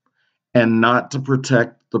and not to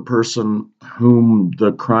protect the person whom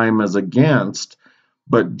the crime is against,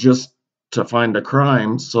 but just to find a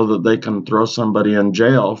crime so that they can throw somebody in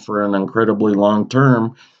jail for an incredibly long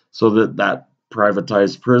term, so that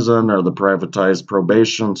privatized prison or the privatized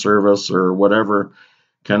probation service or whatever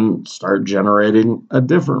can start generating a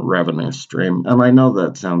different revenue stream. And I know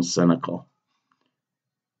that sounds cynical.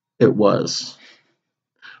 It was.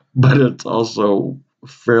 But it's also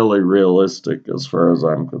fairly realistic as far as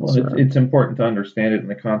I'm concerned. Well, it's important to understand it in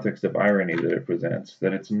the context of irony that it presents,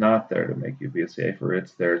 that it's not there to make you be safer.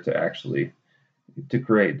 It's there to actually to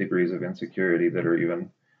create degrees of insecurity that are even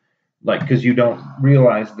because you don't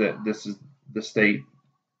realize that this is the state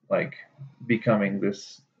becoming the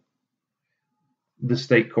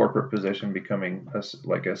state corporate position becoming a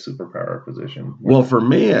superpower position. Well, for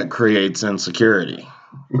me, it creates insecurity.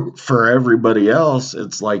 For everybody else,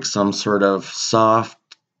 it's like some sort of soft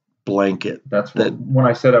blanket. That's when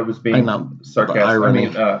I said I was being sarcastic.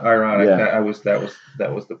 Ironic. Yeah. That was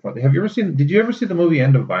the point. Did you ever see the movie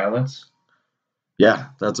End of Violence? Yeah,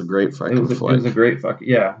 that's a great fucking flick. It was a great fucking,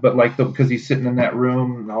 yeah, but because he's sitting in that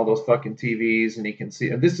room and all those fucking TVs and he can see.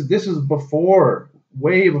 This is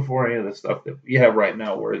way before any of the stuff that you have right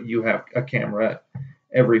now, where you have a camera at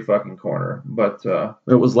every fucking corner. But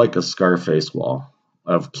it was like a Scarface wall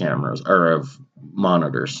of cameras or of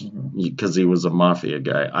monitors, because he was a mafia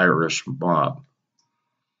guy, Irish mob.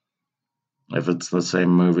 If it's the same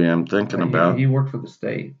movie I'm thinking about. He worked for the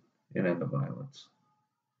state in End of Violence.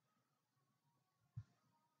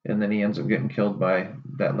 And then he ends up getting killed by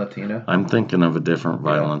that Latina. I'm thinking of a different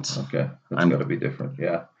Violence. Yeah, okay, that's got to be different.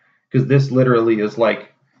 Yeah, because this literally is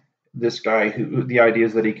like this guy who the idea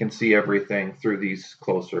is that he can see everything through these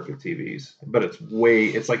closed circuit TVs, but it's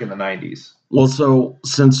like in the 90s. Well, so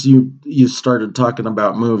since you started talking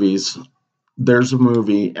about movies, there's a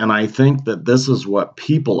movie, and I think that this is what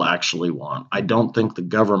people actually want. I don't think the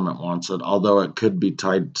government wants it, although it could be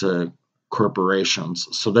tied to corporations.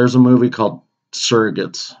 So there's a movie called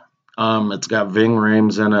Surrogates. It's got Ving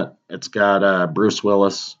Rhames in it. It's got Bruce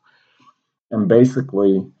Willis. And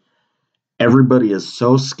basically, everybody is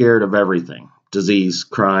so scared of everything. Disease,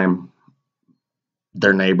 crime,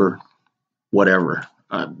 their neighbor, whatever.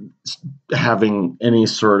 Having any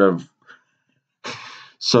sort of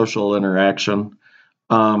social interaction.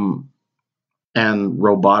 And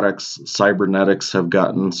robotics, cybernetics have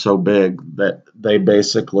gotten so big that they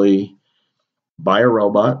basically buy a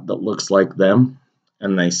robot that looks like them,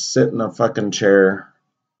 and they sit in a fucking chair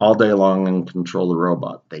all day long and control the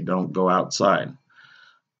robot. They don't go outside.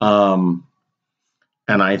 And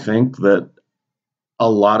I think that a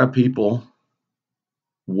lot of people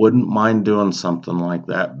wouldn't mind doing something like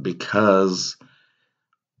that because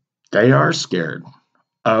they are scared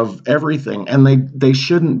of everything, and they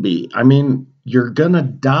shouldn't be. I mean, you're gonna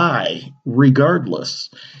die regardless.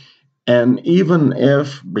 And even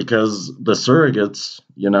if, because the surrogates,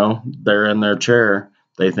 they're in their chair,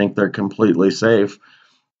 they think they're completely safe.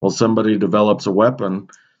 Well, somebody develops a weapon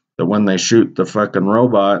that when they shoot the fucking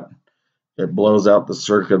robot, it blows out the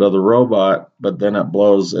circuit of the robot, but then it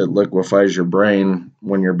liquefies your brain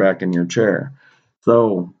when you're back in your chair.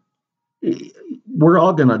 So we're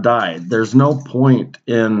all going to die. There's no point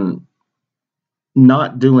in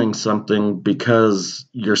not doing something because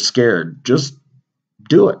you're scared. Just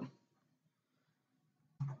do it.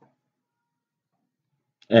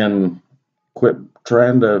 And quit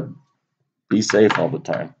trying to be safe all the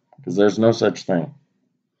time, because there's no such thing.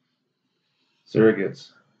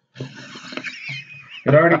 Surrogates.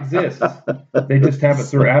 It already exists. They just have it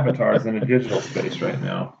through avatars in a digital space right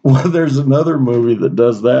now. Well, there's another movie that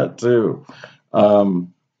does that too.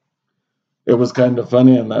 It was kind of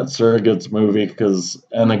funny in that Surrogates movie because,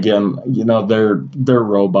 and again, they're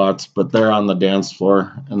robots, but they're on the dance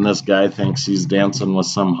floor, and this guy thinks he's dancing with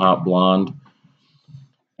some hot blonde,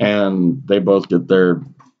 and they both get their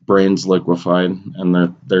brains liquefied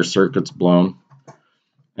and their circuits blown.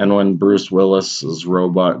 And when Bruce Willis's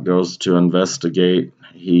robot goes to investigate,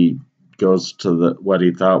 he goes to what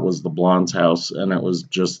he thought was the blonde's house, and it was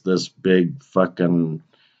just this big fucking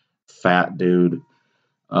fat dude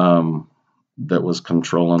that was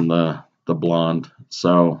controlling the blonde.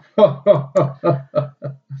 So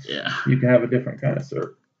yeah, you can have a different kind of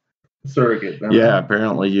surrogate. Yeah,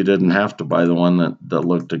 apparently you didn't have to buy the one that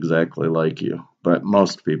looked exactly like you, but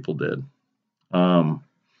most people did.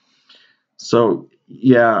 So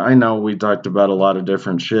yeah, I know we talked about a lot of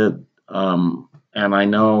different shit, and I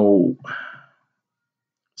know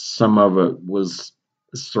some of it was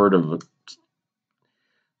sort of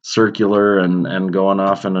circular and going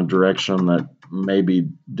off in a direction that maybe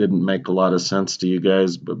didn't make a lot of sense to you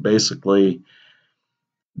guys, but basically,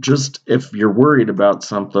 just if you're worried about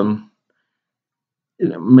something,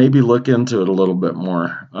 maybe look into it a little bit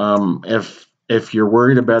more. If you're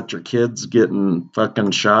worried about your kids getting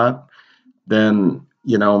fucking shot, then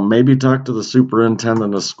maybe talk to the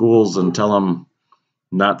superintendent of schools and tell them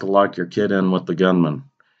not to lock your kid in with the gunman.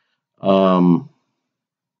 Little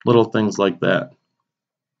things like that.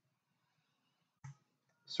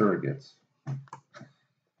 Surrogates.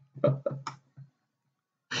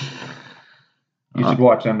 You should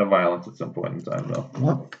watch End of Violence at some point in time, though.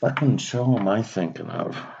 What fucking show am I thinking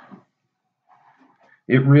of?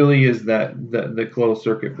 It really is the closed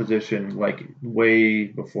circuit position, like way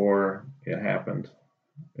before it happened,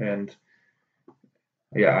 and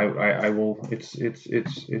yeah, I will. It's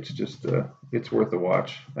just it's worth a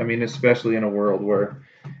watch. I mean, especially in a world where,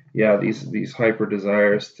 yeah, these hyper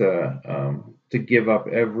desires to give up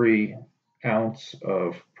every ounce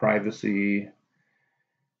of privacy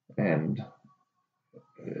and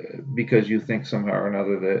because you think somehow or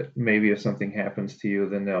another that maybe if something happens to you,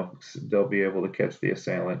 then they'll be able to catch the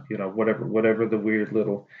assailant. Whatever the weird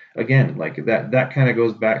little, again, like that kind of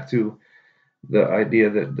goes back to the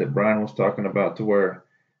idea that Brian was talking about, to where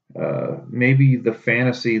maybe the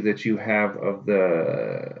fantasy that you have of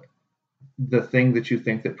the thing that you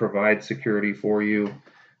think that provides security for you,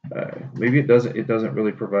 maybe it doesn't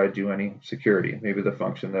really provide you any security. Maybe the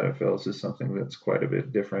function that it fills is something that's quite a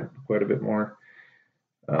bit different, quite a bit more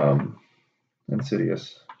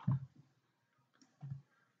insidious.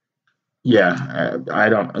 Yeah, I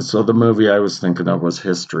don't. So the movie I was thinking of was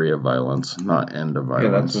History of Violence, not End of Violence.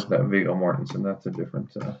 Yeah, that's with that Viggo Mortensen. That's a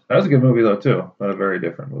different. That was a good movie though too, but a very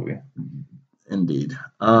different movie. Indeed.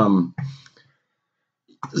 I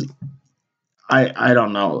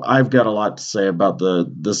don't know. I've got a lot to say about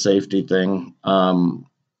the safety thing,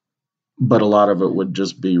 but a lot of it would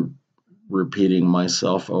just be repeating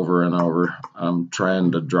myself over and over. I'm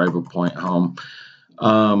trying to drive a point home.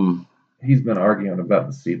 He's been arguing about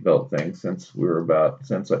the seatbelt thing since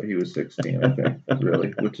he was 16, I think,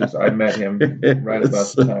 really, which is, I met him right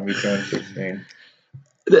about the time he turned 16.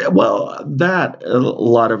 Well, a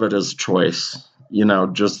lot of it is choice.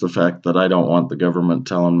 Just the fact that I don't want the government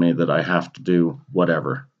telling me that I have to do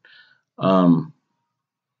whatever. But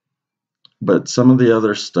some of the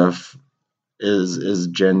other stuff is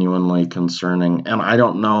genuinely concerning, and I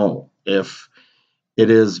don't know if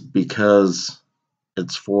it is because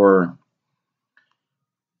it's for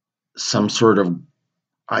some sort of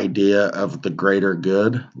idea of the greater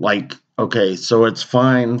good. Like, okay, so it's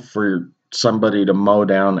fine for somebody to mow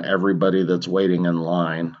down everybody that's waiting in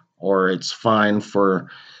line, or it's fine for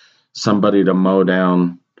somebody to mow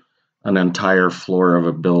down an entire floor of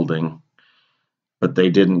a building, but they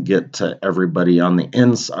didn't get to everybody on the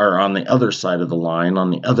inside or on the other side of the line,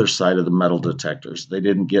 on the other side of the metal detectors. They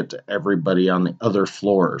didn't get to everybody on the other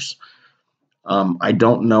floors. I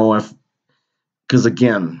don't know because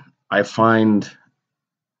again, I find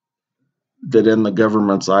that in the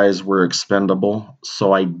government's eyes we're expendable,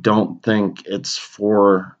 so I don't think it's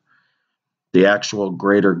for the actual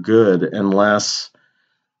greater good unless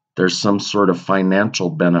there's some sort of financial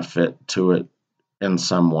benefit to it in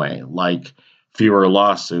some way, like fewer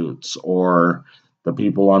lawsuits, or the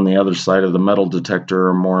people on the other side of the metal detector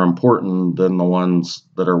are more important than the ones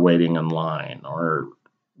that are waiting in line, or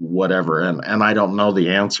whatever. And I don't know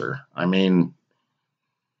the answer. I mean,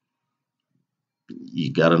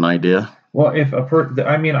 you got an idea? Well, I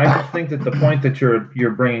just think that the point that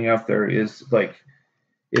you're bringing up there is like,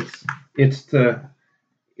 It's to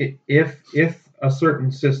if a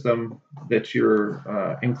certain system that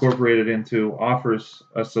you're incorporated into offers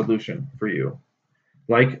a solution for you,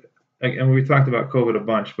 and we talked about COVID a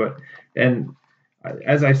bunch, but and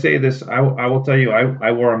as I say this, I will tell you,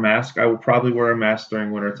 I wore a mask. I will probably wear a mask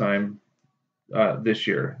during wintertime this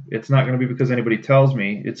year. It's not going to be because anybody tells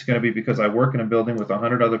me. It's going to be because I work in a building with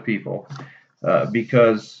 100 other people.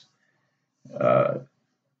 Because uh,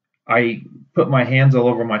 I put my hands all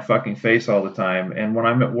over my fucking face all the time, and when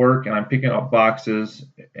I'm at work and I'm picking up boxes,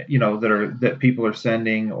 that people are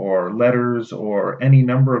sending, or letters, or any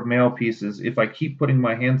number of mail pieces, if I keep putting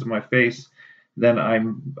my hands on my face, then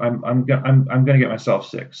I'm going to get myself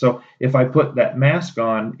sick. So if I put that mask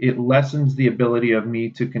on, it lessens the ability of me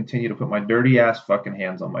to continue to put my dirty ass fucking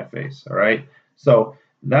hands on my face. All right. So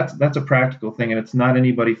that's a practical thing, and it's not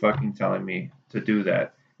anybody fucking telling me to do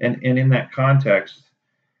that. And in that context,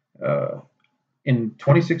 uh, in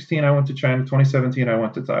 2016, I went to China. 2017, I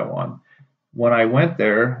went to Taiwan. When I went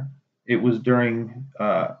there, it was during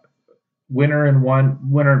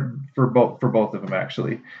winter for both of them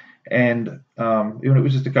actually, and it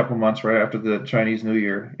was just a couple months right after the Chinese New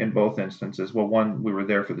Year in both instances. Well, one we were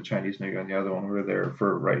there for the Chinese New Year, and the other one we were there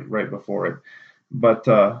for right before it. But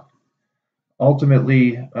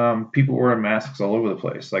ultimately, people were wearing masks all over the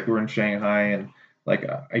place. Like we're in Shanghai, and like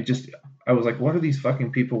I was like, what are these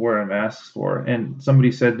fucking people wearing masks for? And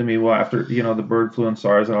somebody said to me, well, after the bird flu and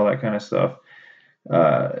SARS and all that kind of stuff,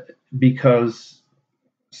 uh, because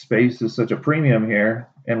space is such a premium here,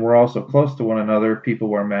 and we're also close to one another, people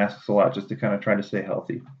wear masks a lot just to kind of try to stay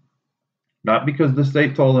healthy. Not because the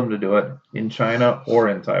state told them to do it in China or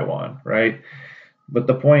in Taiwan, right? But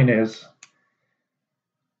the point is,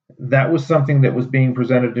 that was something that was being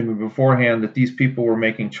presented to me beforehand that these people were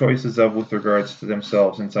making choices of with regards to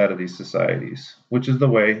themselves inside of these societies, which is the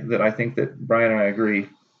way that I think that Brian and I agree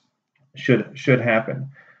should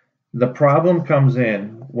happen. The problem comes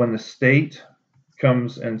in when the state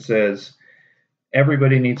comes and says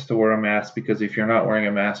everybody needs to wear a mask, because if you're not wearing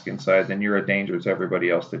a mask inside, then you're a danger to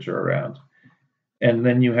everybody else that you're around. And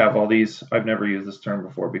then you have all these, I've never used this term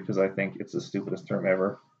before because I think it's the stupidest term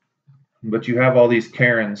ever, but you have all these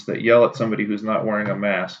Karens that yell at somebody who's not wearing a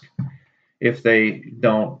mask if they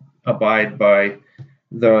don't abide by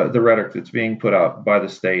the rhetoric that's being put out by the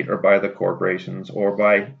state or by the corporations or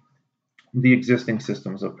by the existing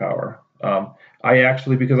systems of power. I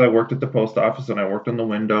actually, because I worked at the post office and I worked in the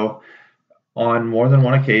window on more than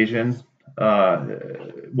one occasion, uh,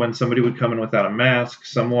 when somebody would come in without a mask,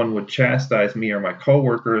 someone would chastise me or my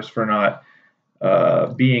coworkers for not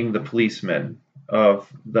being the policeman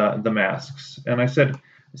of the masks. And I said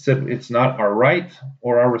it's not our right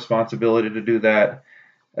or our responsibility to do that.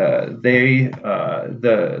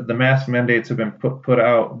 The mask mandates have been put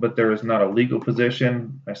out, but there is not a legal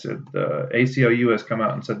position. I said the ACLU has come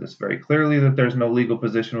out and said this very clearly, that there's no legal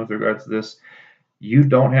position with regards to this. You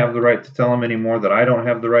don't have the right to tell them anymore that I don't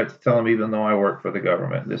have the right to tell them, even though I work for the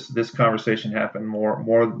government. This conversation happened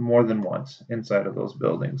more than once inside of those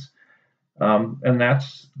buildings, and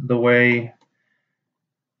that's the way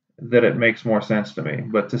that it makes more sense to me.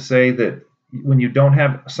 But to say that when you don't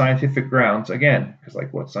have scientific grounds, again, because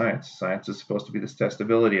like what science? Science is supposed to be this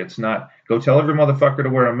testability. It's not go tell every motherfucker to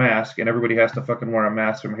wear a mask and everybody has to fucking wear a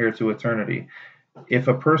mask from here to eternity. If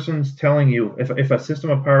a person's telling you, if a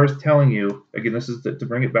system of power is telling you, again, this is to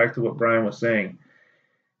bring it back to what Brian was saying,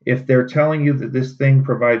 if they're telling you that this thing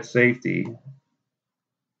provides safety,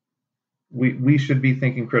 we should be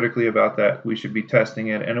thinking critically about that. We should be testing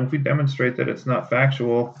it. And if we demonstrate that it's not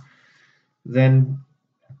factual, then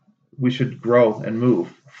we should grow and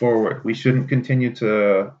move forward. We shouldn't continue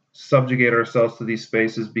to subjugate ourselves to these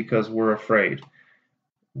spaces because we're afraid.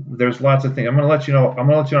 There's lots of things. I'm going to let you know. I'm going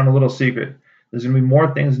to let you on a little secret. There's going to be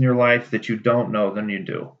more things in your life that you don't know than you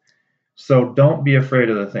do. So don't be afraid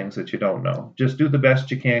of the things that you don't know. Just do the best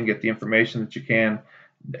you can, get the information that you can,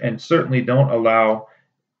 and certainly don't allow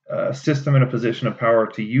a system in a position of power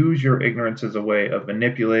to use your ignorance as a way of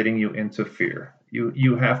manipulating you into fear.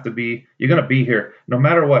 You have to be, you're going to be here no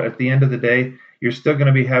matter what. At the end of the day, you're still going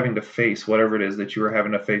to be having to face whatever it is that you were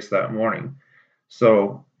having to face that morning.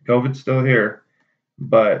 So COVID's still here,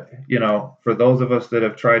 but for those of us that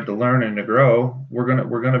have tried to learn and to grow, we're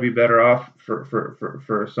gonna be better off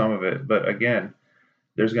for some of it. But again,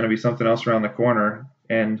 there's going to be something else around the corner,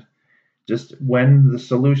 and just when the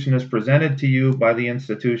solution is presented to you by the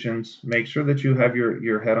institutions, make sure that you have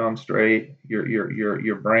your head on straight,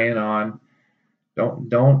 your brain on.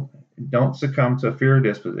 Don't succumb to fear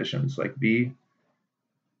dispositions. Like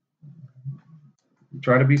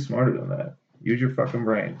try to be smarter than that. Use your fucking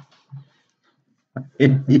brain.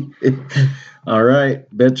 All right,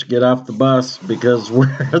 bitch, get off the bus because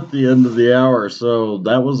we're at the end of the hour. So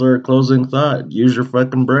that was our closing thought. Use your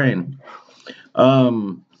fucking brain.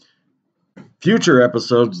 Um, Future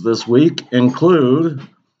episodes this week include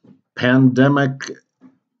pandemic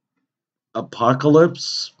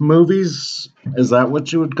apocalypse movies. Is that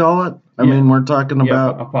what you would call it? I mean, we're talking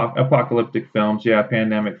about apocalyptic films,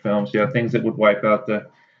 pandemic films, things that would wipe out the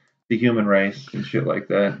human race and shit like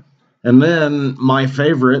that. And then my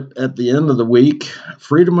favorite at the end of the week,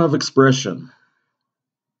 freedom of expression.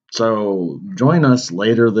 So join us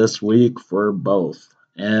later this week for both.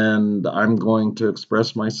 And I'm going to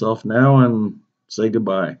express myself now and say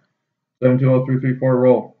goodbye. 720-334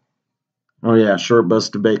 roll. Oh yeah,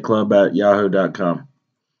 shortbusdebateclub at yahoo.com.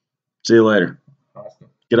 See you later. Awesome.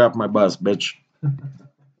 Get off my bus, bitch.